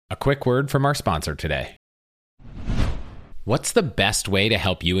A quick word from our sponsor today. What's the best way to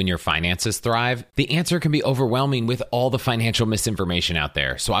help you and your finances thrive? The answer can be overwhelming with all the financial misinformation out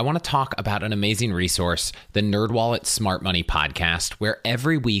there. So I want to talk about an amazing resource, the NerdWallet Smart Money Podcast, where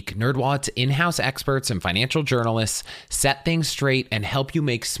every week NerdWallet's in-house experts and financial journalists set things straight and help you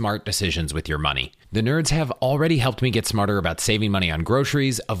make smart decisions with your money. The nerds have already helped me get smarter about saving money on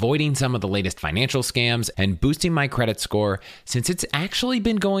groceries, avoiding some of the latest financial scams, and boosting my credit score, since it's actually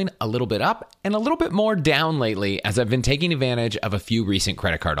been going a little bit up and a little bit more down lately as I've been taking advantage of a few recent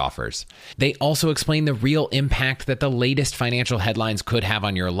credit card offers. They also explain the real impact that the latest financial headlines could have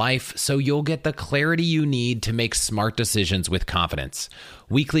on your life, so you'll get the clarity you need to make smart decisions with confidence.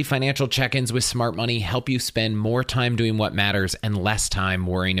 Weekly financial check-ins with Smart Money help you spend more time doing what matters and less time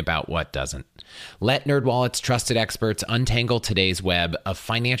worrying about what doesn't. Let NerdWallet's trusted experts untangle today's web of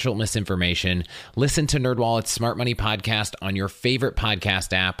financial misinformation. Listen to NerdWallet's Smart Money Podcast on your favorite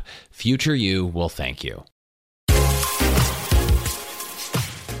podcast app. Future you will thank you.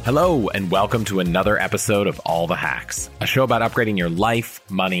 Hello, and welcome to another episode of All the Hacks, a show about upgrading your life,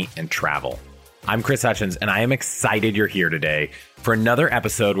 money, and travel. I'm Chris Hutchins, and I am excited you're here today for another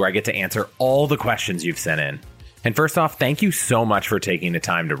episode where I get to answer all the questions you've sent in. And first off, thank you so much for taking the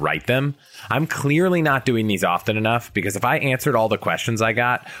time to write them. I'm clearly not doing these often enough, because if I answered all the questions I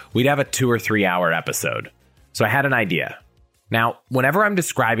got, we'd have a 2 or 3 hour episode. So I had an idea. Now, whenever I'm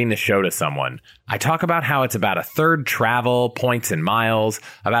describing the show to someone, I talk about how it's about a third travel, points and miles,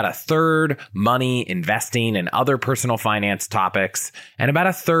 about a third money, investing, and other personal finance topics, and about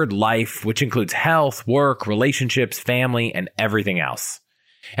a third life, which includes health, work, relationships, family, and everything else.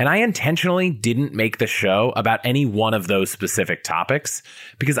 And I intentionally didn't make the show about any one of those specific topics,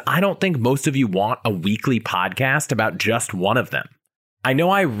 because I don't think most of you want a weekly podcast about just one of them. I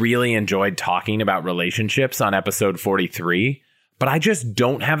know I really enjoyed talking about relationships on episode 43, but I just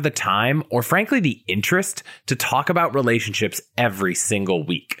don't have the time or frankly the interest to talk about relationships every single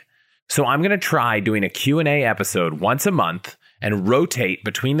week. So I'm going to try doing a Q&A episode once a month and rotate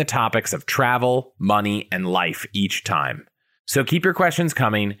between the topics of travel, money, and life each time. So keep your questions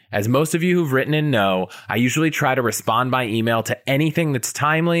coming. As most of you who've written in know, I usually try to respond by email to anything that's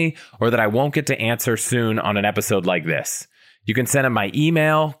timely or that I won't get to answer soon on an episode like this. You can send them my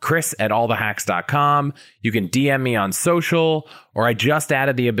email, chris@allthehacks.com. You can DM me on social, or I just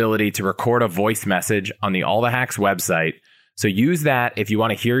added the ability to record a voice message on the All the Hacks website. So use that if you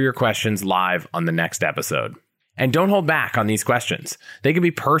want to hear your questions live on the next episode. And don't hold back on these questions. They can be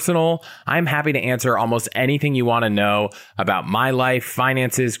personal. I'm happy to answer almost anything you want to know about my life,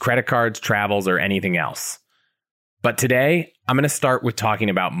 finances, credit cards, travels, or anything else. But today, I'm going to start with talking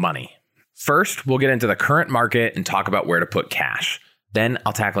about money. First, we'll get into the current market and talk about where to put cash. Then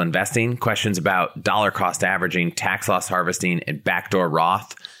I'll tackle investing, questions about dollar cost averaging, tax loss harvesting, and backdoor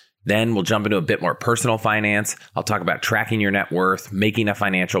Roth. Then we'll jump into a bit more personal finance. I'll talk about tracking your net worth, making a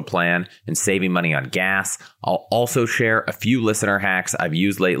financial plan, and saving money on gas. I'll also share a few listener hacks I've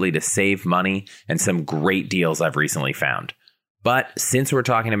used lately to save money and some great deals I've recently found. But since we're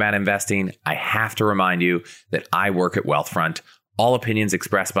talking about investing, I have to remind you that I work at Wealthfront. All opinions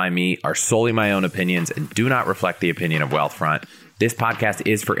expressed by me are solely my own opinions and do not reflect the opinion of Wealthfront. This podcast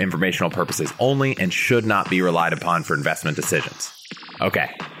is for informational purposes only and should not be relied upon for investment decisions.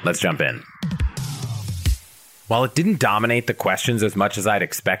 Okay, let's jump in. While it didn't dominate the questions as much as I'd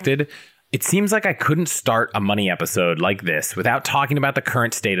expected, it seems like I couldn't start a money episode like this without talking about the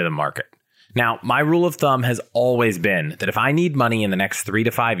current state of the market. Now, my rule of thumb has always been that if I need money in the next 3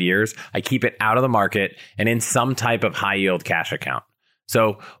 to 5 years, I keep it out of the market and in some type of high yield cash account.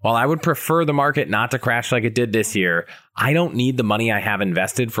 So while I would prefer the market not to crash like it did this year, I don't need the money I have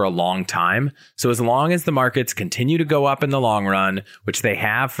invested for a long time. So as long as the markets continue to go up in the long run, which they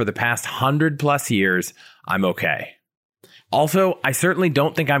have for the past 100+ years, I'm okay. Also, I certainly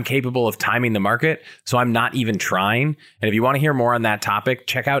don't think I'm capable of timing the market, so I'm not even trying. And if you want to hear more on that topic,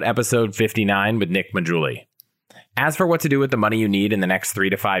 check out episode 59 with Nick Majuli. As for what to do with the money you need in the next 3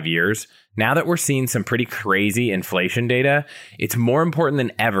 to 5 years, now that we're seeing some pretty crazy inflation data, it's more important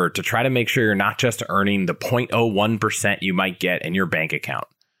than ever to try to make sure you're not just earning the 0.01% you might get in your bank account.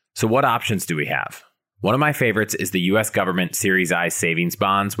 So what options do we have? One of my favorites is the US government Series I savings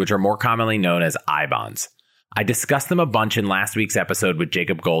bonds, which are more commonly known as I-bonds. I discussed them a bunch in last week's episode with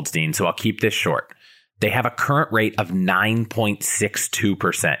Jacob Goldstein, so I'll keep this short. They have a current rate of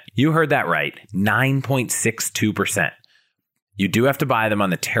 9.62%. You heard that right, 9.62%. You do have to buy them on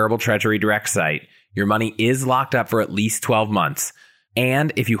the terrible Treasury Direct site. Your money is locked up for at least 12 months.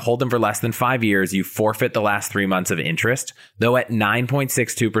 And if you hold them for less than 5 years, you forfeit the last 3 months of interest. Though at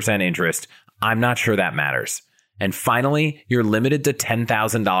 9.62% interest, I'm not sure that matters. And finally, you're limited to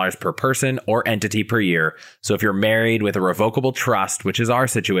 $10,000 per person or entity per year. So if you're married with a revocable trust, which is our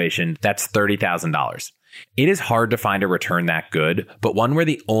situation, that's $30,000. It is hard to find a return that good, but one where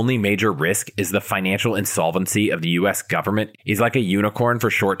the only major risk is the financial insolvency of the US government is like a unicorn for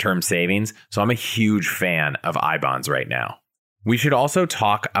short-term savings. So I'm a huge fan of iBonds right now. We should also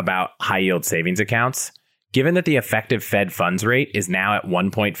talk about high yield savings accounts. Given that the effective Fed funds rate is now at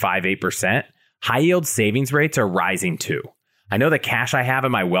 1.58%, high yield savings rates are rising too. I know the cash I have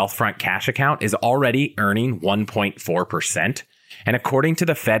in my Wealthfront cash account is already earning 1.4%. And according to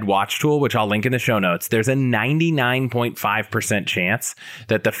the Fed Watch tool, which I'll link in the show notes, there's a 99.5% chance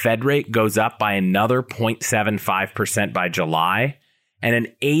that the Fed rate goes up by another 0.75% by July, and an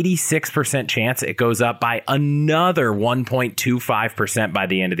 86% chance it goes up by another 1.25% by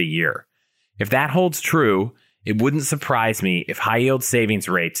the end of the year. If that holds true, it wouldn't surprise me if high yield savings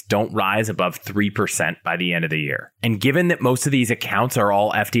rates don't rise above 3% by the end of the year. And given that most of these accounts are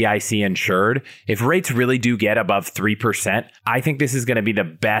all FDIC insured, if rates really do get above 3%, I think this is going to be the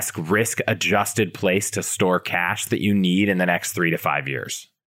best risk adjusted place to store cash that you need in the next 3 to 5 years.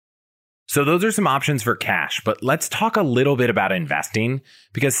 So those are some options for cash, but let's talk a little bit about investing,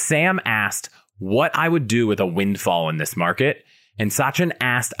 because Sam asked what I would do with a windfall in this market. And Sachin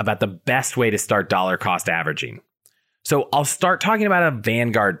asked about the best way to start dollar cost averaging. So I'll start talking about a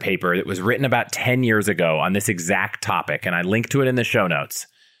Vanguard paper that was written about 10 years ago on this exact topic, and I link to it in the show notes.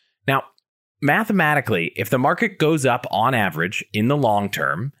 Now, mathematically, if the market goes up on average in the long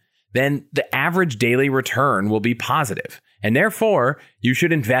term, then the average daily return will be positive. And therefore, you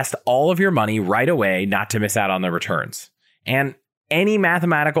should invest all of your money right away not to miss out on the returns. And any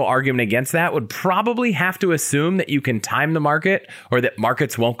mathematical argument against that would probably have to assume that you can time the market or that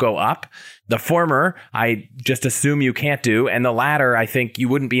markets won't go up. The former, I just assume you can't do. And the latter, I think you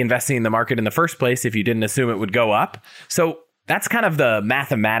wouldn't be investing in the market in the first place if you didn't assume it would go up. So that's kind of the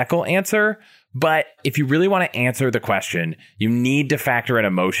mathematical answer. But if you really want to answer the question, you need to factor in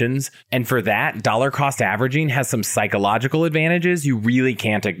emotions. And for that, dollar cost averaging has some psychological advantages you really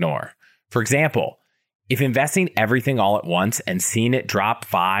can't ignore. For example, if investing everything all at once and seeing it drop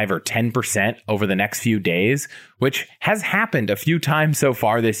 5 or 10% over the next few days, which has happened a few times so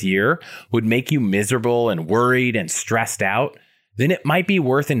far this year, would make you miserable and worried and stressed out, then it might be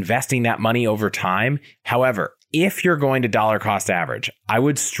worth investing that money over time. However, if you're going to dollar cost average, I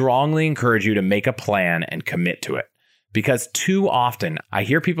would strongly encourage you to make a plan and commit to it. Because too often I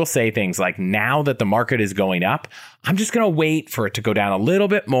hear people say things like, now that the market is going up, I'm just going to wait for it to go down a little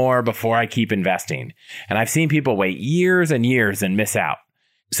bit more before I keep investing. And I've seen people wait years and years and miss out.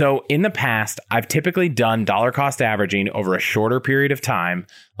 So in the past, I've typically done dollar cost averaging over a shorter period of time,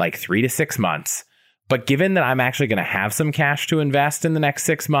 like 3 to 6 months. But given that I'm actually going to have some cash to invest in the next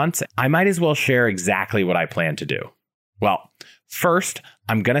 6 months, I might as well share exactly what I plan to do. Well, first,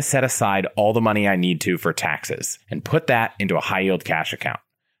 I'm going to set aside all the money I need to for taxes and put that into a high yield cash account.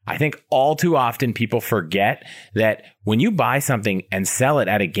 I think all too often people forget that when you buy something and sell it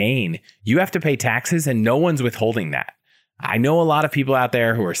at a gain, you have to pay taxes and no one's withholding that. I know a lot of people out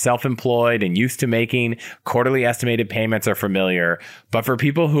there who are self-employed and used to making quarterly estimated payments are familiar, but for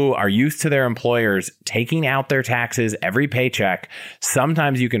people who are used to their employers taking out their taxes every paycheck,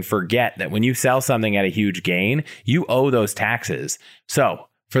 sometimes you can forget that when you sell something at a huge gain, you owe those taxes. So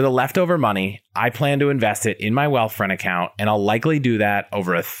for the leftover money, I plan to invest it in my Wealthfront account, and I'll likely do that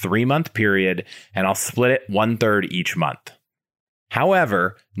over a 3-month period, and I'll split it 1/3 each month.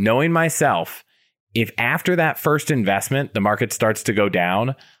 However, knowing myself, if after that first investment, the market starts to go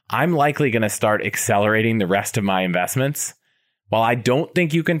down, I'm likely going to start accelerating the rest of my investments. While I don't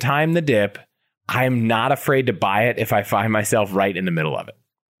think you can time the dip, I'm not afraid to buy it if I find myself right in the middle of it.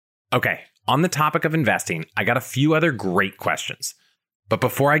 Okay, on the topic of investing, I got a few other great questions. But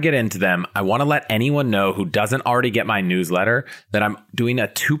before I get into them, I want to let anyone know who doesn't already get my newsletter that I'm doing a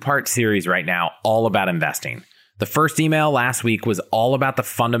 2-part series right now all about investing. The first email last week was all about the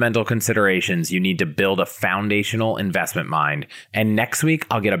fundamental considerations you need to build a foundational investment mind. And next week,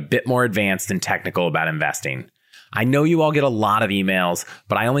 I'll get a bit more advanced and technical about investing. I know you all get a lot of emails,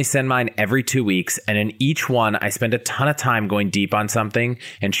 but I only send mine every 2 weeks. And in each one, I spend a ton of time going deep on something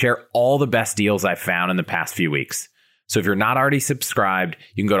and share all the best deals I've found in the past few weeks. So if you're not already subscribed,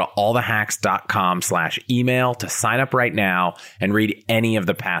 you can go to allthehacks.com/email to sign up right now and read any of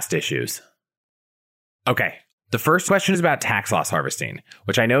the past issues. Okay. The first question is about tax loss harvesting,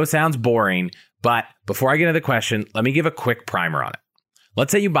 which I know sounds boring, but before I get into the question, let me give a quick primer on it.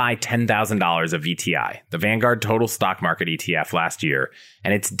 Let's say you buy $10,000 of VTI, the Vanguard Total Stock Market ETF last year,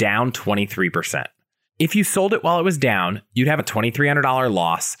 and it's down 23%. If you sold it while it was down, you'd have a $2,300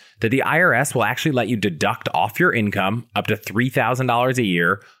 loss that the IRS will actually let you deduct off your income up to $3,000 a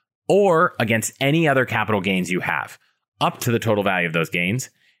year or against any other capital gains you have, up to the total value of those gains.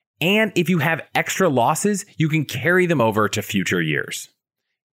 And if you have extra losses, you can carry them over to future years.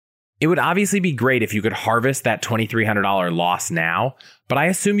 It would obviously be great if you could harvest that $2,300 loss now, but I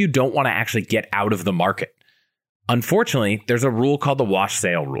assume you don't want to actually get out of the market. Unfortunately, there's a rule called the wash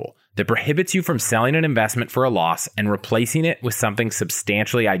sale rule that prohibits you from selling an investment for a loss and replacing it with something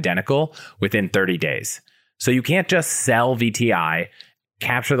substantially identical within 30 days. So you can't just sell VTI,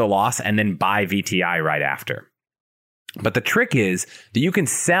 capture the loss, and then buy VTI right after. But the trick is that you can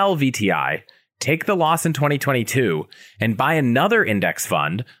sell VTI, take the loss in 2022, and buy another index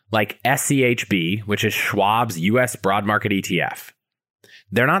fund like SCHB, which is Schwab's US Broad Market ETF.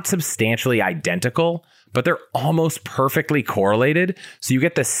 They're not substantially identical, but they're almost perfectly correlated. So you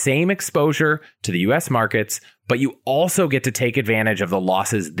get the same exposure to the US markets, but you also get to take advantage of the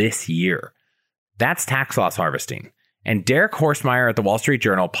losses this year. That's tax loss harvesting. And Derek Horstmeyer at the Wall Street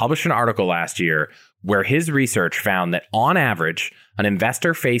Journal published an article last year where his research found that on average, an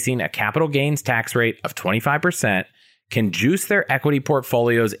investor facing a capital gains tax rate of 25% can juice their equity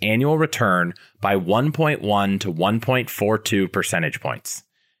portfolio's annual return by 1.1 to 1.42 percentage points.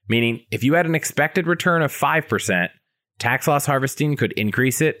 Meaning, if you had an expected return of 5%, tax loss harvesting could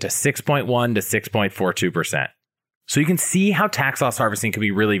increase it to 6.1 to 6.42%. So you can see how tax loss harvesting can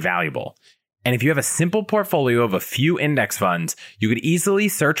be really valuable. And if you have a simple portfolio of a few index funds, you could easily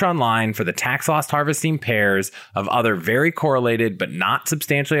search online for the tax loss harvesting pairs of other very correlated but not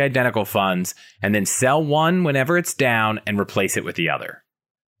substantially identical funds, and then sell one whenever it's down and replace it with the other.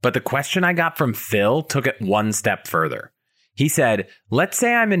 But the question I got from Phil took it one step further. He said, let's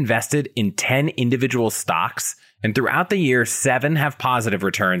say I'm invested in 10 individual stocks, and throughout the year, 7 have positive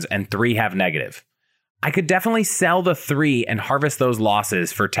returns and 3 have negative. I could definitely sell the 3 and harvest those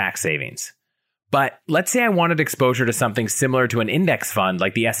losses for tax savings. But let's say I wanted exposure to something similar to an index fund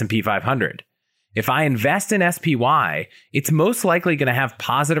like the S&P 500. If I invest in SPY, it's most likely going to have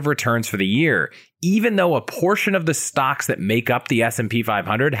positive returns for the year, even though a portion of the stocks that make up the S&P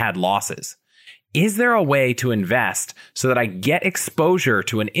 500 had losses. Is there a way to invest so that I get exposure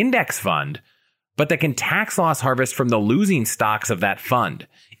to an index fund, but that can tax loss harvest from the losing stocks of that fund?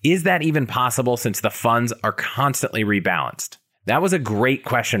 Is that even possible since the funds are constantly rebalanced? That was a great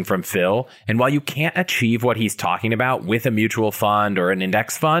question from Phil. And while you can't achieve what he's talking about with a mutual fund or an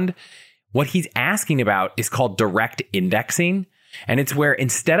index fund, what he's asking about is called direct indexing. And it's where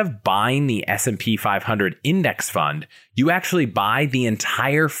instead of buying the S&P 500 index fund, you actually buy the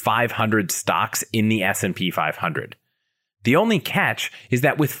entire 500 stocks in the S&P 500. The only catch is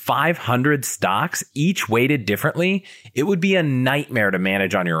that with 500 stocks, each weighted differently, it would be a nightmare to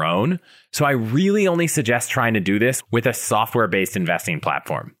manage on your own. So I really only suggest trying to do this with a software-based investing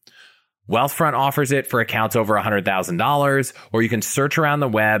platform. Wealthfront offers it for accounts over $100,000, or you can search around the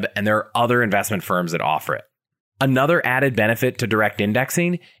web and there are other investment firms that offer it. Another added benefit to direct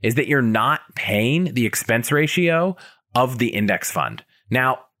indexing is that you're not paying the expense ratio of the index fund.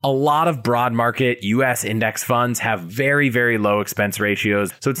 Now, a lot of broad market US index funds have very, very low expense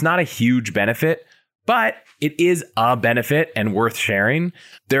ratios, so it's not a huge benefit, but it is a benefit and worth sharing.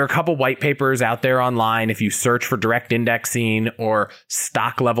 There are a couple white papers out there online if you search for direct indexing or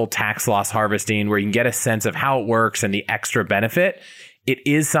stock level tax loss harvesting, where you can get a sense of how it works and the extra benefit. It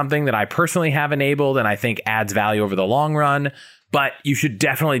is something that I personally have enabled and I think adds value over the long run, but you should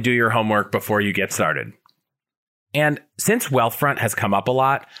definitely do your homework before you get started. And since Wealthfront has come up a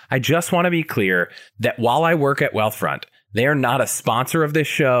lot, I just want to be clear that while I work at Wealthfront, they are not a sponsor of this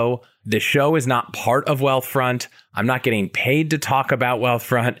show. This show is not part of Wealthfront. I'm not getting paid to talk about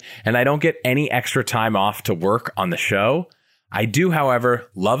Wealthfront, and I don't get any extra time off to work on the show. I do, however,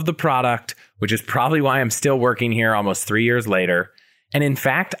 love the product, which is probably why I'm still working here almost 3 years later. And in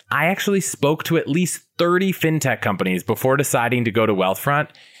fact, I actually spoke to at least 30 fintech companies before deciding to go to Wealthfront,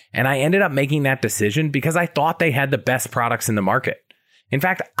 and I ended up making that decision because I thought they had the best products in the market. In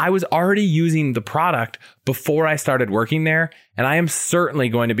fact, I was already using the product before I started working there, and I am certainly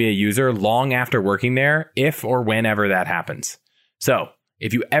going to be a user long after working there, if or whenever that happens. So,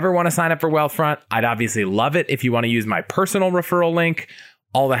 if you ever want to sign up for Wealthfront, I'd obviously love it if you want to use my personal referral link,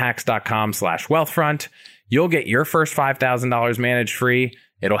 allthehacks.com/Wealthfront. You'll get your first $5,000 managed free.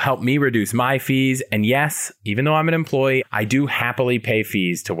 It'll help me reduce my fees. And yes, even though I'm an employee, I do happily pay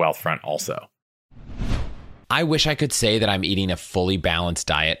fees to Wealthfront also. I wish I could say that I'm eating a fully balanced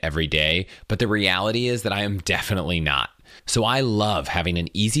diet every day, but the reality is that I am definitely not. So I love having an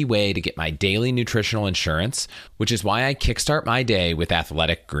easy way to get my daily nutritional insurance, which is why I kickstart my day with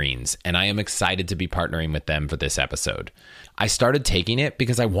Athletic Greens, and I am excited to be partnering with them for this episode. I started taking it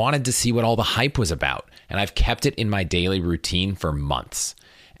because I wanted to see what all the hype was about, and I've kept it in my daily routine for months.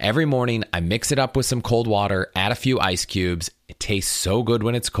 Every morning, I mix it up with some cold water, add a few ice cubes. It tastes so good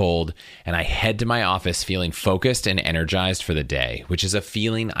when it's cold, and I head to my office feeling focused and energized for the day, which is a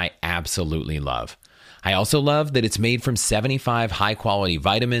feeling I absolutely love. I also love that it's made from 75 high-quality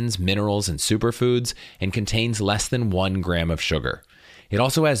vitamins, minerals, and superfoods, and contains less than 1 gram of sugar. It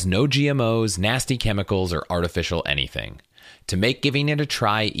also has no GMOs, nasty chemicals, or artificial anything. To make giving it a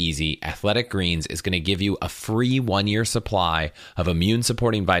try easy, Athletic Greens is going to give you a free 1-year supply of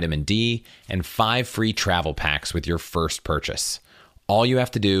immune-supporting vitamin D and 5 free travel packs with your first purchase. All you have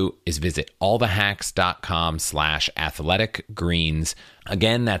to do is visit allthehacks.com/athleticgreens.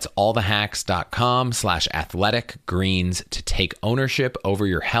 Again, that's allthehacks.com/athleticgreens to take ownership over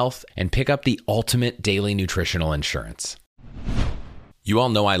your health and pick up the ultimate daily nutritional insurance. You all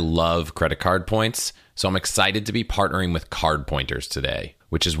know I love credit card points, so I'm excited to be partnering with Card Pointers today,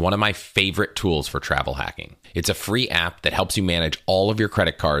 which is one of my favorite tools for travel hacking. It's a free app that helps you manage all of your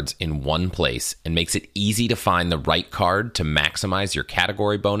credit cards in one place and makes it easy to find the right card to maximize your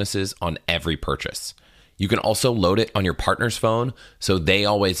category bonuses on every purchase. You can also load it on your partner's phone so they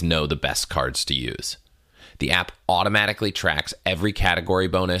always know the best cards to use. The app automatically tracks every category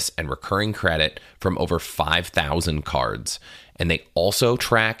bonus and recurring credit from over 5,000 cards. And they also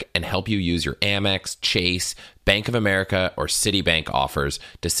track and help you use your Amex, Chase, Bank of America, or Citibank offers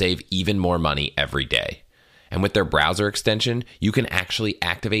to save even more money every day. And with their browser extension, you can actually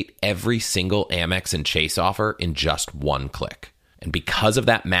activate every single Amex and Chase offer in just one click. And because of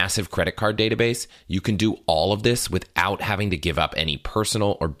that massive credit card database, you can do all of this without having to give up any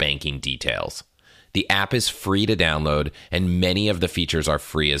personal or banking details. The app is free to download, and many of the features are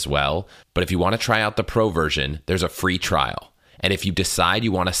free as well. But if you want to try out the pro version, there's a free trial. And if you decide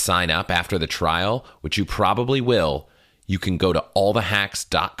you want to sign up after the trial, which you probably will, you can go to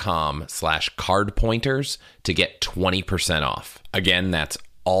allthehacks.com/cardpointers to get 20% off. Again, that's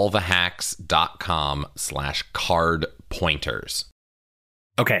allthehacks.com/cardpointers.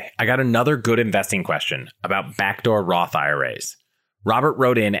 Okay, I got another good investing question about backdoor Roth IRAs. Robert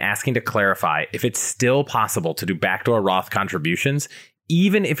wrote in asking to clarify if it's still possible to do backdoor Roth contributions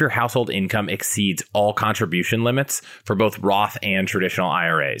even if your household income exceeds all contribution limits for both Roth and traditional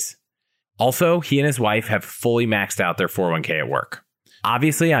IRAs. Also, he and his wife have fully maxed out their 401k at work.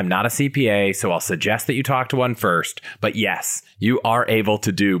 Obviously, I'm not a CPA, so I'll suggest that you talk to one first, but yes, you are able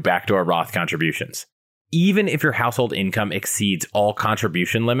to do backdoor Roth contributions. Even if your household income exceeds all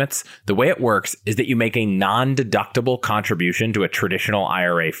contribution limits, the way it works is that you make a non-deductible contribution to a traditional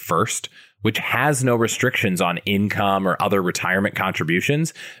IRA first, which has no restrictions on income or other retirement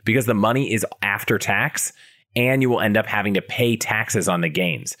contributions because the money is after tax and you will end up having to pay taxes on the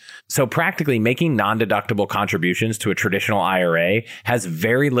gains. So practically making non-deductible contributions to a traditional IRA has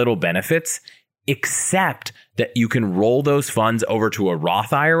very little benefits, except that you can roll those funds over to a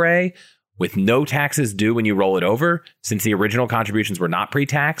Roth IRA with no taxes due when you roll it over, since the original contributions were not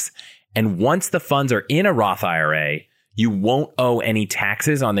pre-tax. And once the funds are in a Roth IRA, you won't owe any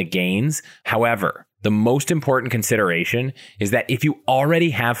taxes on the gains. However, the most important consideration is that if you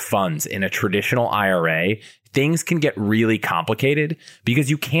already have funds in a traditional IRA, things can get really complicated because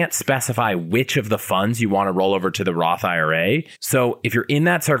you can't specify which of the funds you want to roll over to the Roth IRA. So if you're in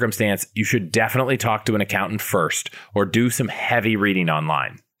that circumstance, you should definitely talk to an accountant first or do some heavy reading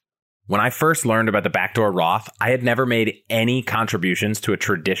online. When I first learned about the backdoor Roth, I had never made any contributions to a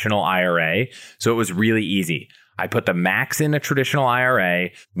traditional IRA, so it was really easy. I put the max in a traditional IRA,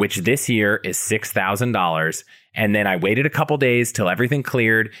 which this year is $6,000. And then I waited a couple days till everything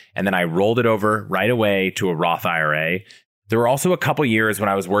cleared. And then I rolled it over right away to a Roth IRA. There were also a couple years when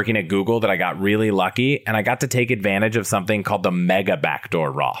I was working at Google that I got really lucky and I got to take advantage of something called the mega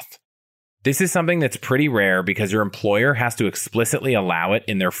backdoor Roth. This is something that's pretty rare because your employer has to explicitly allow it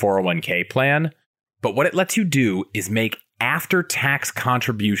in their 401k plan. But what it lets you do is make after-tax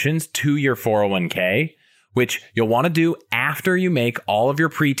contributions to your 401k, which you'll want to do after you make all of your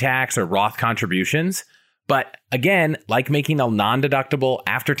pre-tax or Roth contributions. But again, like making a non-deductible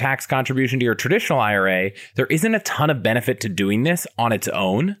after-tax contribution to your traditional IRA, there isn't a ton of benefit to doing this on its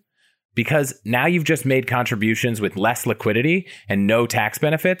own because now you've just made contributions with less liquidity and no tax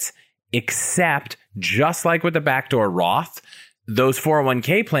benefits, except just like with the backdoor Roth, those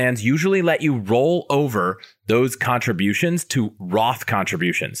 401k plans usually let you roll over those contributions to Roth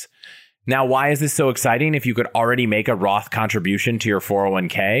contributions. Now, why is this so exciting if you could already make a Roth contribution to your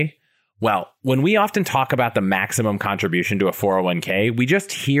 401k? Well, when we often talk about the maximum contribution to a 401k, we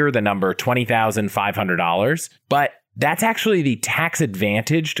just hear the number $20,500, but that's actually the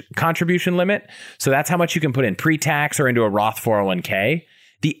tax-advantaged contribution limit. So that's how much you can put in pre-tax or into a Roth 401k.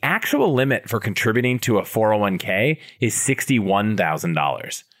 The actual limit for contributing to a 401k is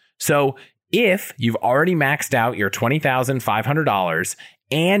 $61,000. So if you've already maxed out your $20,500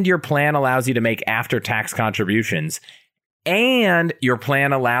 and your plan allows you to make after-tax contributions, and your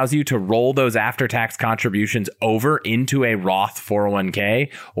plan allows you to roll those after-tax contributions over into a Roth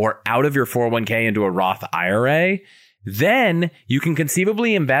 401k or out of your 401k into a Roth IRA, then you can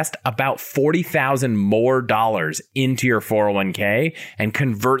conceivably invest about $40,000 more into your 401k and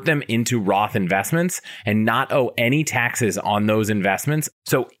convert them into Roth investments and not owe any taxes on those investments.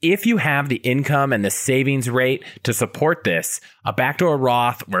 So if you have the income and the savings rate to support this, a backdoor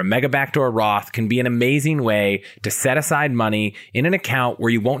Roth or a mega backdoor Roth can be an amazing way to set aside money in an account where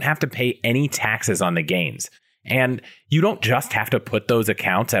you won't have to pay any taxes on the gains. And you don't just have to put those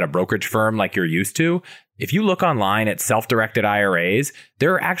accounts at a brokerage firm like you're used to. If you look online at self-directed IRAs,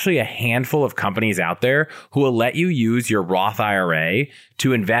 there are actually a handful of companies out there who will let you use your Roth IRA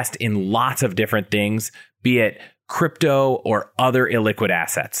to invest in lots of different things, be it crypto or other illiquid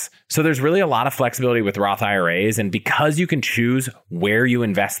assets. So there's really a lot of flexibility with Roth IRAs. And because you can choose where you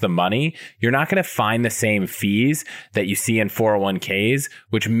invest the money, you're not going to find the same fees that you see in 401ks,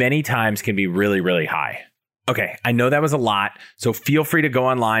 which many times can be really, really high. Okay, I know that was a lot, so feel free to go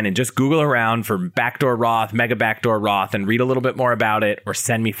online and just Google around for backdoor Roth, mega backdoor Roth, and read a little bit more about it or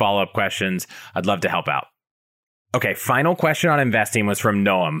send me follow-up questions. I'd love to help out. Okay, final question on investing was from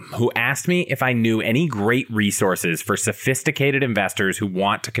Noam, who asked me if I knew any great resources for sophisticated investors who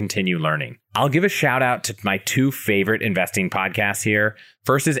want to continue learning. I'll give a shout out to my two favorite investing podcasts here.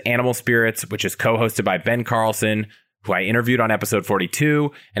 First is Animal Spirits, which is co-hosted by Ben Carlson, who I interviewed on episode 42,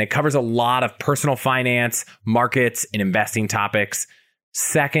 and it covers a lot of personal finance, markets, and investing topics.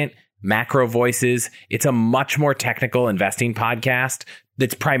 Second, Macro Voices. It's a much more technical investing podcast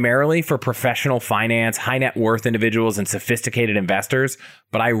that's primarily for professional finance, high net worth individuals, and sophisticated investors,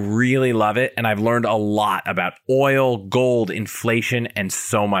 but I really love it, and I've learned a lot about oil, gold, inflation, and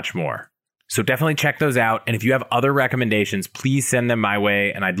so much more. So definitely check those out, and if you have other recommendations, please send them my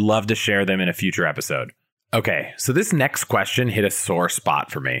way, and I'd love to share them in a future episode. Okay, so this next question hit a sore spot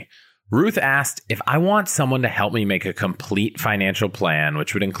for me. Ruth asked if I want someone to help me make a complete financial plan,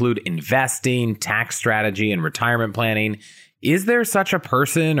 which would include investing, tax strategy, and retirement planning. Is there such a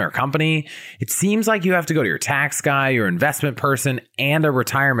person or company? It seems like you have to go to your tax guy, your investment person, and a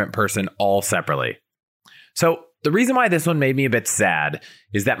retirement person all separately. So the reason why this one made me a bit sad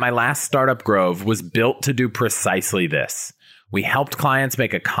is that my last startup, Grove, was built to do precisely this. We helped clients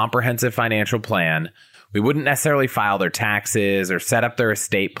make a comprehensive financial plan. We wouldn't necessarily file their taxes or set up their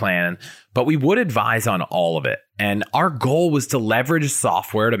estate plan, but we would advise on all of it. And our goal was to leverage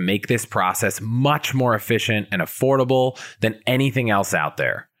software to make this process much more efficient and affordable than anything else out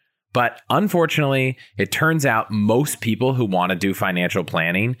there. But unfortunately, it turns out most people who want to do financial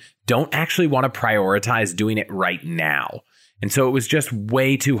planning don't actually want to prioritize doing it right now. And so it was just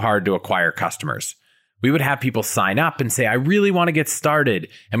way too hard to acquire customers. We would have people sign up and say, I really want to get started.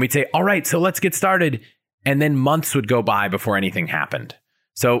 And we'd say, all right, so let's get started. And then months would go by before anything happened.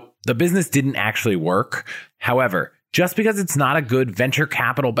 So the business didn't actually work. However, just because it's not a good venture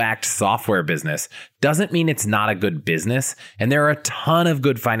capital backed software business doesn't mean it's not a good business. And there are a ton of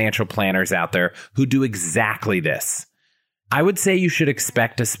good financial planners out there who do exactly this. I would say you should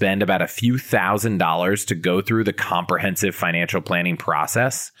expect to spend about a few $1,000s to go through the comprehensive financial planning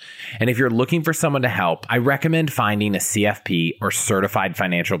process. And if you're looking for someone to help, I recommend finding a CFP or certified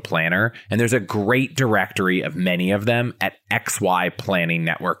financial planner. And there's a great directory of many of them at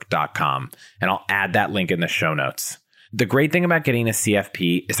xyplanningnetwork.com. And I'll add that link in the show notes. The great thing about getting a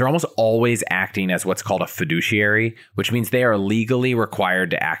CFP is they're almost always acting as what's called a fiduciary, which means they are legally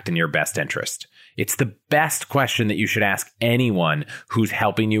required to act in your best interest. It's the best question that you should ask anyone who's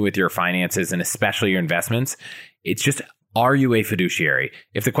helping you with your finances and especially your investments. It's just, are you a fiduciary?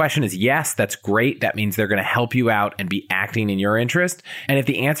 If the question is yes, that's great. That means they're going to help you out and be acting in your interest. And if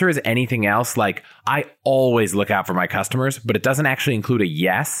the answer is anything else, like I always look out for my customers, but it doesn't actually include a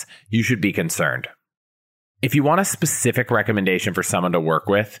yes, you should be concerned. If you want a specific recommendation for someone to work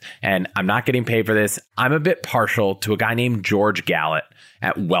with, and I'm not getting paid for this, I'm a bit partial to a guy named George Gallatt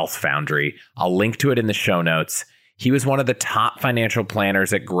at Wealth Foundry. I'll link to it in the show notes. He was one of the top financial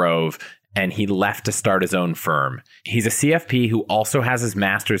planners at Grove, and he left to start his own firm. He's a CFP who also has his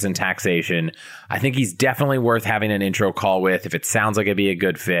master's in taxation. I think he's definitely worth having an intro call with if it sounds like it'd be a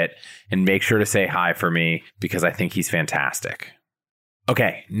good fit, and make sure to say hi for me because I think he's fantastic.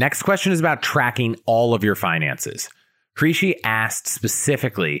 Okay, next question is about tracking all of your finances. Krishi asked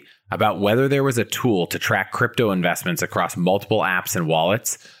specifically about whether there was a tool to track crypto investments across multiple apps and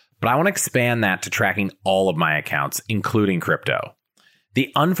wallets, but I want to expand that to tracking all of my accounts, including crypto.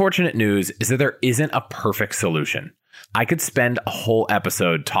 The unfortunate news is that there isn't a perfect solution. I could spend a whole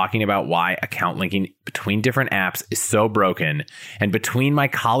episode talking about why account linking between different apps is so broken. And between my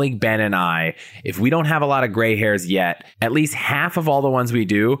colleague Ben and I, if we don't have a lot of gray hairs yet, at least half of all the ones we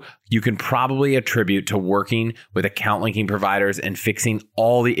do, you can probably attribute to working with account linking providers and fixing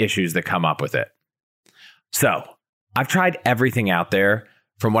all the issues that come up with it. So I've tried everything out there,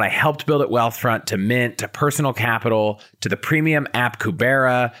 from what I helped build at Wealthfront to Mint to Personal Capital to the premium app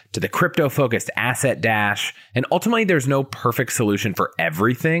Kubera to the crypto-focused Asset Dash. And ultimately, there's no perfect solution for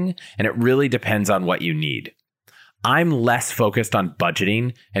everything, and it really depends on what you need. I'm less focused on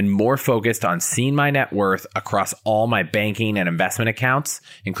budgeting and more focused on seeing my net worth across all my banking and investment accounts,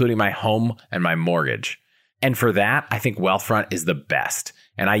 including my home and my mortgage. And for that, I think Wealthfront is the best.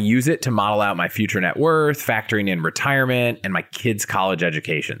 And I use it to model out my future net worth, factoring in retirement and my kids' college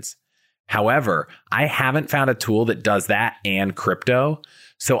educations. However, I haven't found a tool that does that and crypto.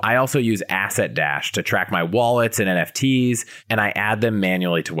 So I also use Asset Dash to track my wallets and NFTs, and I add them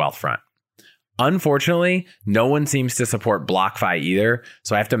manually to Wealthfront. Unfortunately, no one seems to support BlockFi either,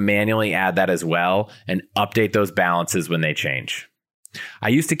 so I have to manually add that as well and update those balances when they change. I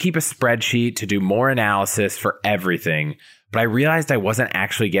used to keep a spreadsheet to do more analysis for everything, but I realized I wasn't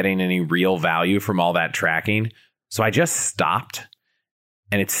actually getting any real value from all that tracking, so I just stopped,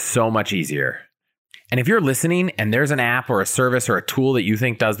 and it's so much easier. And if you're listening and there's an app or a service or a tool that you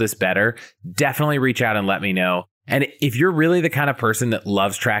think does this better, definitely reach out and let me know. And if you're really the kind of person that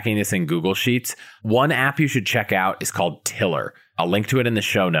loves tracking this in Google Sheets, one app you should check out is called Tiller. I'll link to it in the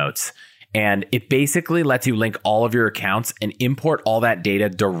show notes. And it basically lets you link all of your accounts and import all that data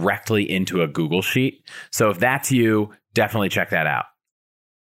directly into a Google Sheet. So if that's you, definitely check that out.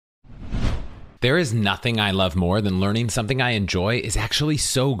 There is nothing I love more than learning something I enjoy is actually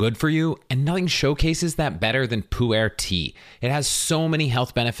so good for you, and nothing showcases that better than Pu'er tea. It has so many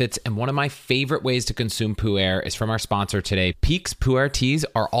health benefits, and one of my favorite ways to consume Pu'er is from our sponsor today. Pique's Pu'er teas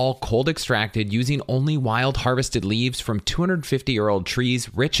are all cold extracted using only wild harvested leaves from 250-year-old trees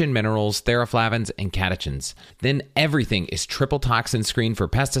rich in minerals, theraflavins, and catechins. Then everything is triple toxin screened for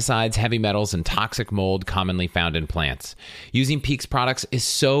pesticides, heavy metals, and toxic mold commonly found in plants. Using Pique's products is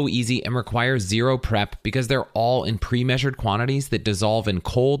so easy and requires zero prep because they're all in pre-measured quantities that dissolve in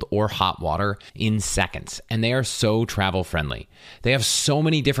cold or hot water in seconds, and they are so travel friendly. They have so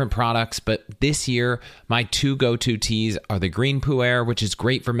many different products, but this year my two go-to teas are the green Pu'er, which is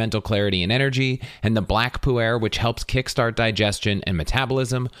great for mental clarity and energy, and the black Pu'er, which helps kickstart digestion and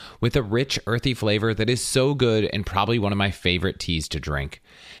metabolism with a rich earthy flavor that is so good and probably one of my favorite teas to drink.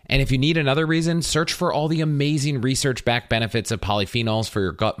 And if you need another reason, search for all the amazing research-backed benefits of polyphenols for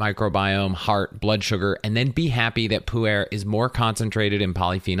your gut microbiome, heart, blood sugar, and then be happy that Pu'er is more concentrated in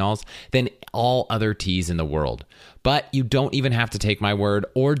polyphenols than all other teas in the world. But you don't even have to take my word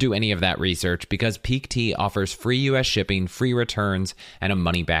or do any of that research because Pique Tea offers free US shipping, free returns, and a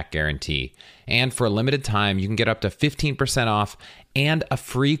money-back guarantee. And for a limited time, you can get up to 15% off and a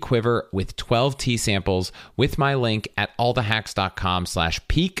free quiver with 12 tea samples with my link at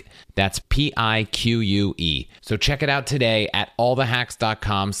allthehacks.com/peak. That's PIQUE. So check it out today at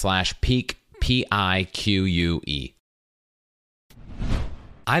allthehacks.com/peak, PIQUE.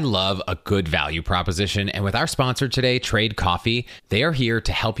 I love a good value proposition, and with our sponsor today, Trade Coffee, they are here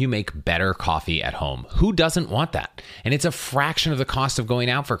to help you make better coffee at home. Who doesn't want that? And it's a fraction of the cost of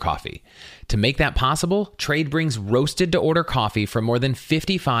going out for coffee. To make that possible, Trade brings roasted to order coffee from more than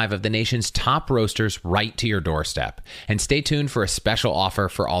 55 of the nation's top roasters right to your doorstep. And stay tuned for a special offer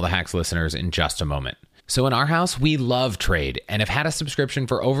for All the Hacks listeners in just a moment. So in our house, we love Trade and have had a subscription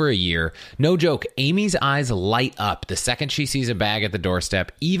for over a year. No joke, Amy's eyes light up the second she sees a bag at the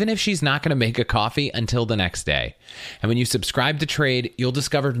doorstep, even if she's not going to make a coffee until the next day. And when you subscribe to Trade, you'll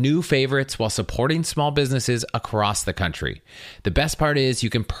discover new favorites while supporting small businesses across the country. The best part is you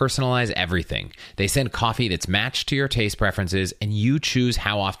can personalize everything. They send coffee that's matched to your taste preferences, and you choose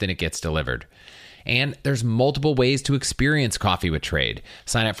how often it gets delivered. And there's multiple ways to experience coffee with Trade.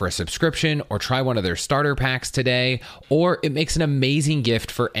 Sign up for a subscription or try one of their starter packs today, or it makes an amazing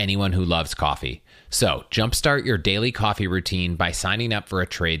gift for anyone who loves coffee. So jumpstart your daily coffee routine by signing up for a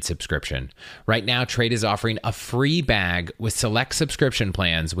Trade subscription. Right now, Trade is offering a free bag with select subscription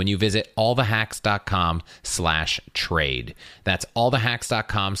plans when you visit allthehacks.com/trade. That's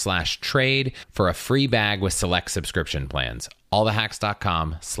allthehacks.com/trade for a free bag with select subscription plans.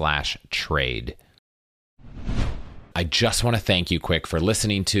 allthehacks.com/trade. I just want to thank you quick for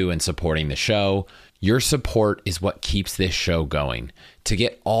listening to and supporting the show. Your support is what keeps this show going. To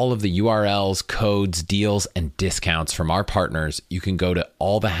get all of the URLs, codes, deals, and discounts from our partners, you can go to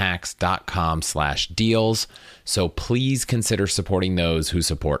allthehacks.com/deals. So please consider supporting those who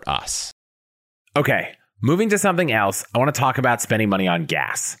support us. Okay, moving to something else, I want to talk about spending money on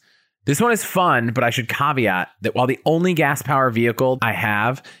gas. This one is fun, but I should caveat that while the only gas power vehicle I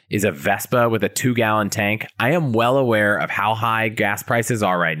have is a Vespa with a 2-gallon tank, I am well aware of how high gas prices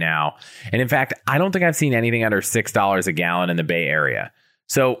are right now. And in fact, I don't think I've seen anything under $6 a gallon in the Bay Area.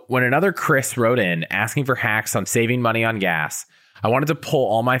 So when another Chris wrote in asking for hacks on saving money on gas, I wanted to pull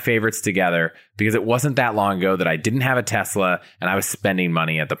all my favorites together because it wasn't that long ago that I didn't have a Tesla and I was spending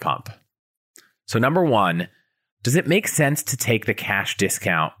money at the pump. So number one, does it make sense to take the cash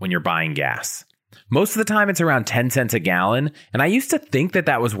discount when you're buying gas? Most of the time it's around 10 cents a gallon, and I used to think that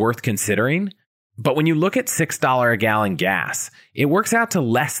that was worth considering. But when you look at $6 a gallon gas, it works out to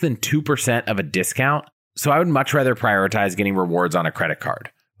less than 2% of a discount. So I would much rather prioritize getting rewards on a credit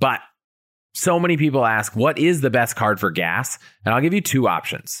card. But so many people ask, what is the best card for gas? And I'll give you two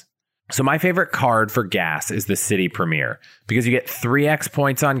options. So my favorite card for gas is the Citi Premier because you get 3x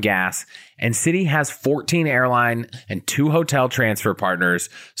points on gas, and Citi has 14 airline and 2 hotel transfer partners,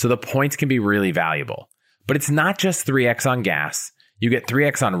 so the points can be really valuable. But it's not just 3x on gas. You get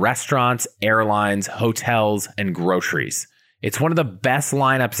 3x on restaurants, airlines, hotels, and groceries. It's one of the best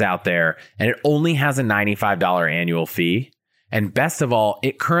lineups out there, and it only has a $95 annual fee. And best of all,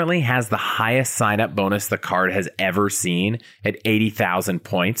 it currently has the highest sign-up bonus the card has ever seen at 80,000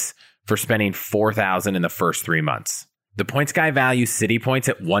 points for spending $4,000 in the first 3 months. The points guy values Citi points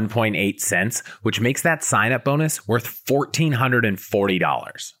at 1.8 cents, which makes that sign-up bonus worth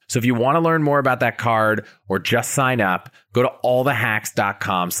 $1,440. So if you want to learn more about that card or just sign up, go to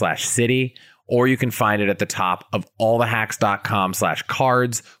allthehacks.com/Citi, or you can find it at the top of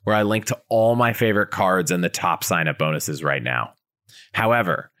allthehacks.com/cards, where I link to all my favorite cards and the top sign-up bonuses right now.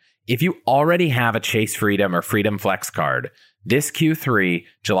 However, if you already have a Chase Freedom or Freedom Flex card, this Q3,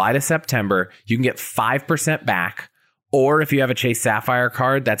 July to September, you can get 5% back. Or if you have a Chase Sapphire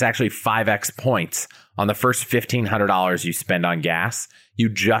card, that's actually 5x points on the first $1,500 you spend on gas. You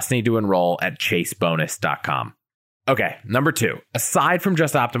just need to enroll at chasebonus.com. Okay, number two, aside from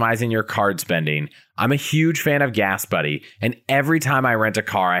just optimizing your card spending, I'm a huge fan of Gas Buddy, and every time I rent a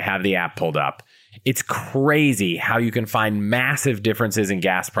car, I have the app pulled up. It's crazy how you can find massive differences in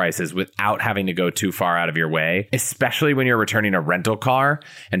gas prices without having to go too far out of your way, especially when you're returning a rental car.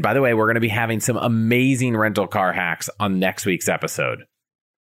 And by the way, we're going to be having some amazing rental car hacks on next week's episode.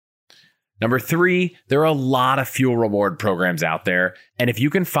 Number three, there are a lot of fuel reward programs out there. And if you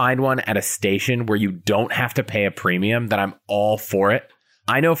can find one at a station where you don't have to pay a premium, then I'm all for it.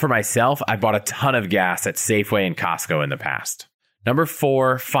 I know for myself, I bought a ton of gas at Safeway and Costco in the past. Number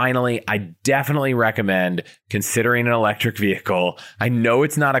four, finally, I definitely recommend considering an electric vehicle. I know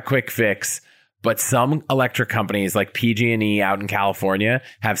it's not a quick fix, but some electric companies like PG&E out in California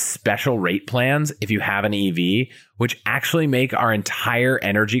have special rate plans if you have an EV, which actually make our entire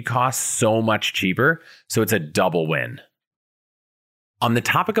energy costs so much cheaper. So it's a double win. On the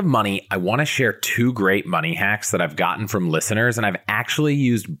topic of money, I want to share 2 great money hacks that I've gotten from listeners, and I've actually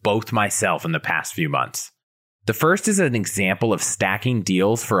used both myself in the past few months. The first is an example of stacking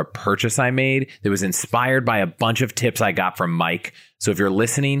deals for a purchase I made that was inspired by a bunch of tips I got from Mike. So if you're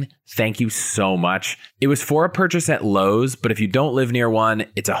listening, thank you so much. It was for a purchase at Lowe's, but if you don't live near one,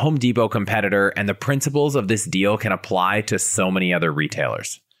 it's a Home Depot competitor, and the principles of this deal can apply to so many other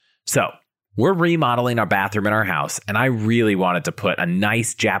retailers. So we're remodeling our bathroom in our house, and I really wanted to put a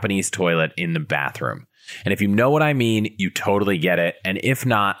nice Japanese toilet in the bathroom. And if you know what I mean, you totally get it. And if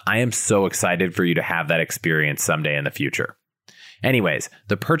not, I am so excited for you to have that experience someday in the future. Anyways,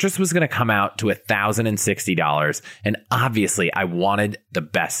 the purchase was going to come out to $1,060, and obviously I wanted the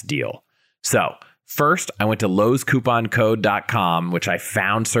best deal. So first, I went to lowescouponcode.com, which I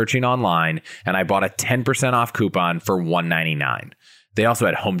found searching online, and I bought a 10% off coupon for $199. They also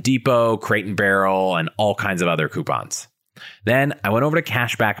had Home Depot, Crate & Barrel, and all kinds of other coupons. Then I went over to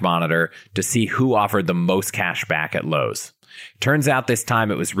Cashback Monitor to see who offered the most cash back at Lowe's. Turns out this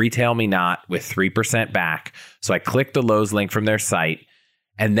time it was Retail Me Not with 3% back, so I clicked the Lowe's link from their site,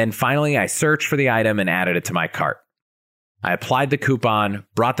 and then finally I searched for the item and added it to my cart. I applied the coupon,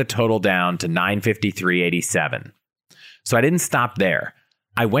 brought the total down to $953.87. So I didn't stop there.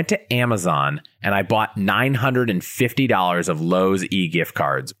 I went to Amazon and I bought $950 of Lowe's e-gift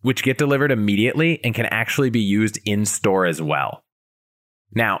cards, which get delivered immediately and can actually be used in store as well.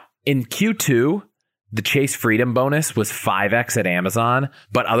 Now, in Q2, The Chase Freedom bonus was 5x at Amazon,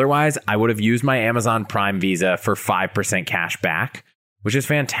 but otherwise I would have used my Amazon Prime Visa for 5% cash back, which is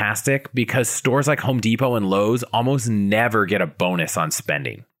fantastic because stores like Home Depot and Lowe's almost never get a bonus on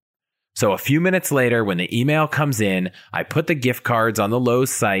spending. So a few minutes later, when the email comes in, I put the gift cards on the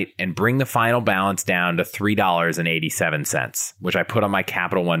Lowe's site and bring the final balance down to $3.87, which I put on my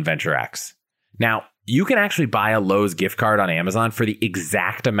Capital One Venture X. Now, you can actually buy a Lowe's gift card on Amazon for the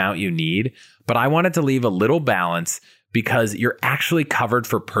exact amount you need, but I wanted to leave a little balance because you're actually covered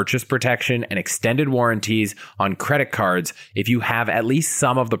for purchase protection and extended warranties on credit cards if you have at least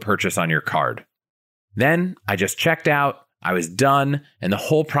some of the purchase on your card. Then I just checked out, I was done, and the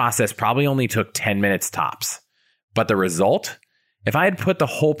whole process probably only took 10 minutes tops. But the result? If I had put the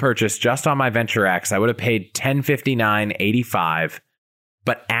whole purchase just on my Venture X, I would have paid $1059.85.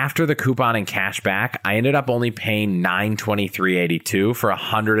 But after the coupon and cash back, I ended up only paying $923.82 for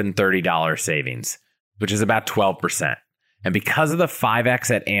 $130 savings, which is about 12%. And because of the 5x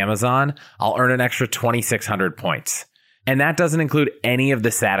at Amazon, I'll earn an extra 2,600 points. And that doesn't include any of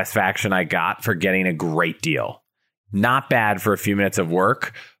the satisfaction I got for getting a great deal. Not bad for a few minutes of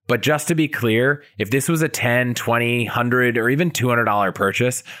work, but just to be clear, if this was a $10, $20, $100, or even $200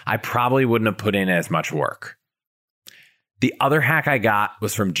 purchase, I probably wouldn't have put in as much work. The other hack I got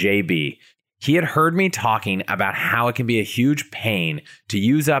was from JB. He had heard me talking about how it can be a huge pain to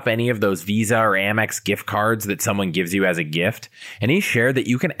use up any of those Visa or Amex gift cards that someone gives you as a gift, and he shared that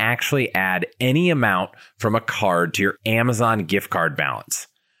you can actually add any amount from a card to your Amazon gift card balance.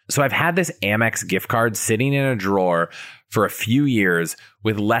 So I've had this Amex gift card sitting in a drawer for a few years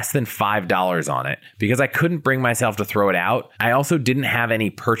with less than $5 on it because I couldn't bring myself to throw it out. I also didn't have any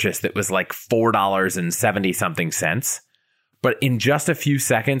purchase that was like $4.70 something cents. But in just a few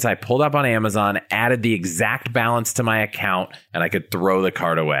seconds, I pulled up on Amazon, added the exact balance to my account, and I could throw the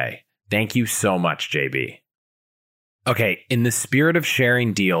card away. Thank you so much, JB. Okay, in the spirit of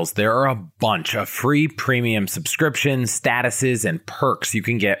sharing deals, there are a bunch of free premium subscriptions, statuses, and perks you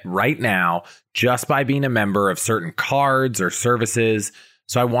can get right now just by being a member of certain cards or services.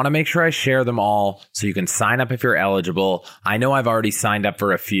 So I want to make sure I share them all so you can sign up if you're eligible. I know I've already signed up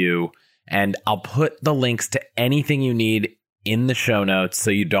for a few, and I'll put the links to anything you need in the show notes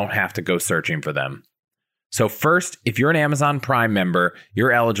so you don't have to go searching for them. So first, if you're an Amazon Prime member,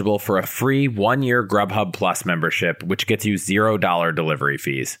 you're eligible for a free 1-year Grubhub Plus membership, which gets you $0 delivery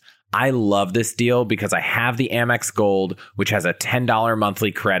fees. I love this deal because I have the Amex Gold, which has a $10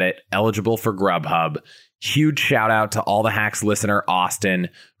 monthly credit eligible for Grubhub. Huge shout out to All the Hacks listener Austin,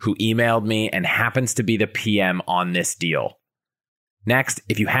 who emailed me and happens to be the PM on this deal. Next,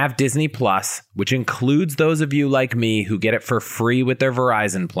 if you have Disney Plus, which includes those of you like me who get it for free with their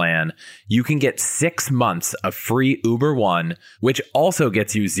Verizon plan, you can get 6 months of free Uber One, which also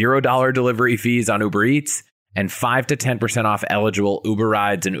gets you $0 delivery fees on Uber Eats and 5 to 10% off eligible Uber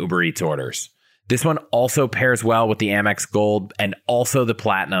rides and Uber Eats orders. This one also pairs well with the Amex Gold and also the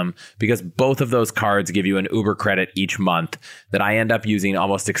Platinum because both of those cards give you an Uber credit each month that I end up using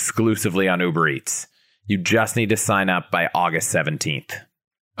almost exclusively on Uber Eats. You just need to sign up by August 17th.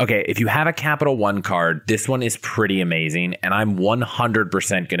 Okay, if you have a Capital One card, this one is pretty amazing, and I'm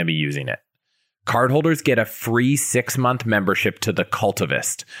 100% going to be using it. Cardholders get a free 6-month membership to The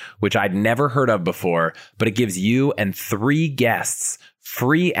Cultivist, which I'd never heard of before, but it gives you and 3 guests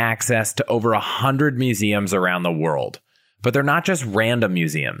free access to over 100 museums around the world. But they're not just random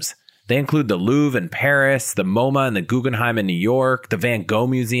museums. They include the Louvre in Paris, the MoMA and the Guggenheim in New York, the Van Gogh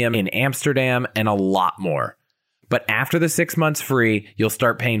Museum in Amsterdam, and a lot more. But after the 6 months free, you'll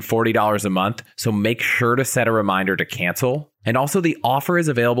start paying $40 a month, so make sure to set a reminder to cancel. And also, the offer is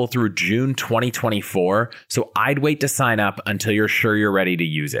available through June 2024, so I'd wait to sign up until you're sure you're ready to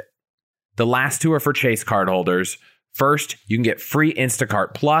use it. The last 2 are for Chase cardholders. First, you can get free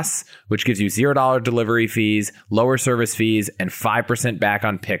Instacart Plus, which gives you $0 delivery fees, lower service fees, and 5% back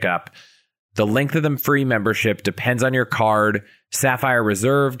on pickup. The length of the free membership depends on your card. Sapphire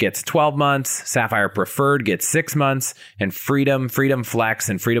Reserve gets 12 months, Sapphire Preferred gets 6 months, and Freedom, Freedom Flex,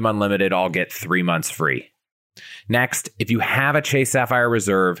 and Freedom Unlimited all get 3 months free. Next, if you have a Chase Sapphire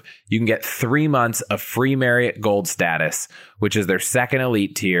Reserve, you can get 3 months of free Marriott Gold status, which is their second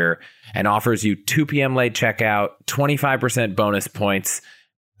elite tier, and offers you 2 p.m. late checkout, 25% bonus points,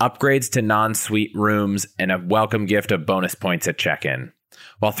 upgrades to non-suite rooms, and a welcome gift of bonus points at check-in.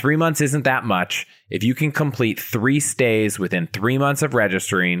 While 3 months isn't that much, if you can complete 3 stays within 3 months of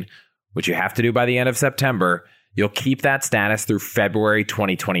registering, which you have to do by the end of September, you'll keep that status through February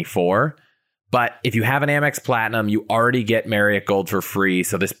 2024. But if you have an Amex Platinum, you already get Marriott Gold for free,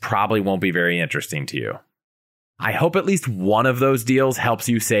 so this probably won't be very interesting to you. I hope at least one of those deals helps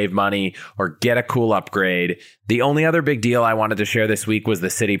you save money or get a cool upgrade. The only other big deal I wanted to share this week was the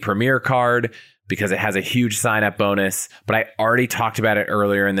Citi Premier card, because it has a huge sign-up bonus, but I already talked about it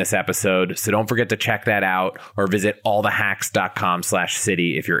earlier in this episode, so don't forget to check that out or visit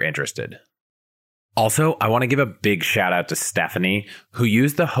allthehacks.com/Citi if you're interested. Also, I want to give a big shout out to Stephanie, who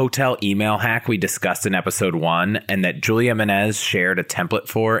used the hotel email hack we discussed in episode 1 and that Julia Menez shared a template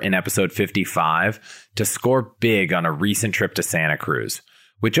for in episode 55 to score big on a recent trip to Santa Cruz.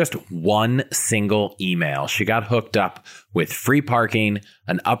 With just one single email, she got hooked up with free parking,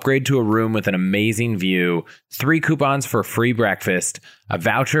 an upgrade to a room with an amazing view, 3 coupons for free breakfast, a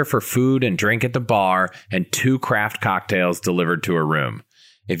voucher for food and drink at the bar, and 2 craft cocktails delivered to her room.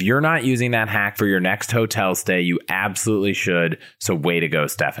 If you're not using that hack for your next hotel stay, you absolutely should. So way to go,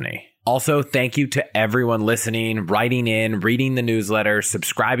 Stephanie. Also, thank you to everyone listening, writing in, reading the newsletter,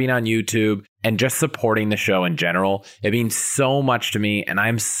 subscribing on YouTube, and just supporting the show in general. It means so much to me, and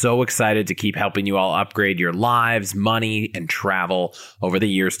I'm so excited to keep helping you all upgrade your lives, money, and travel over the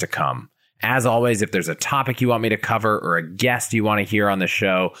years to come. As always, if there's a topic you want me to cover or a guest you want to hear on the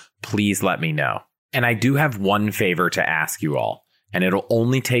show, please let me know. And I do have one favor to ask you all, and it'll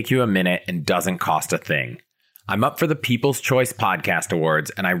only take you a minute and doesn't cost a thing. I'm up for the People's Choice Podcast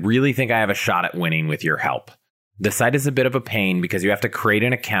Awards, and I really think I have a shot at winning with your help. The site is a bit of a pain because you have to create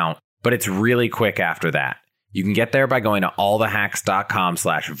an account, but it's really quick after that. You can get there by going to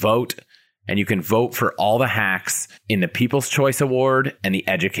allthehacks.com/vote, and you can vote for all the hacks in the People's Choice Award and the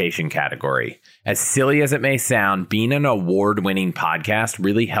education category. As silly as it may sound, being an award-winning podcast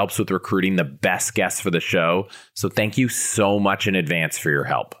really helps with recruiting the best guests for the show, so thank you so much in advance for your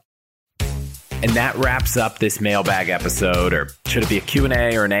help. And that wraps up this mailbag episode, or should it be a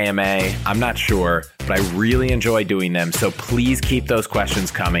Q&A or an AMA? I'm not sure, but I really enjoy doing them, so please keep those questions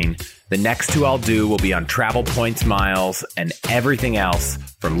coming. The next 2 I'll do will be on travel points, miles, and everything else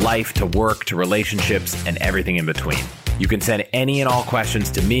from life to work to relationships and everything in between. You can send any and all questions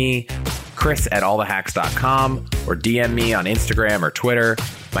to me, Chris at allthehacks.com, or DM me on Instagram or Twitter.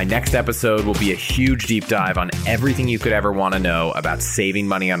 My next episode will be a huge deep dive on everything you could ever want to know about saving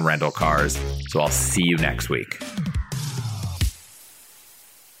money on rental cars. So I'll see you next week.